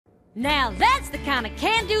Now that's the kind of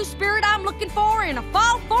can-do spirit I'm looking for in a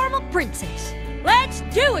fall formal princess. Let's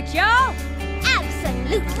do it, y'all!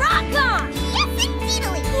 Absolute Rock on! yes,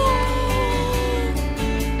 indeedly!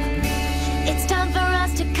 It's time for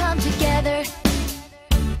us to come together.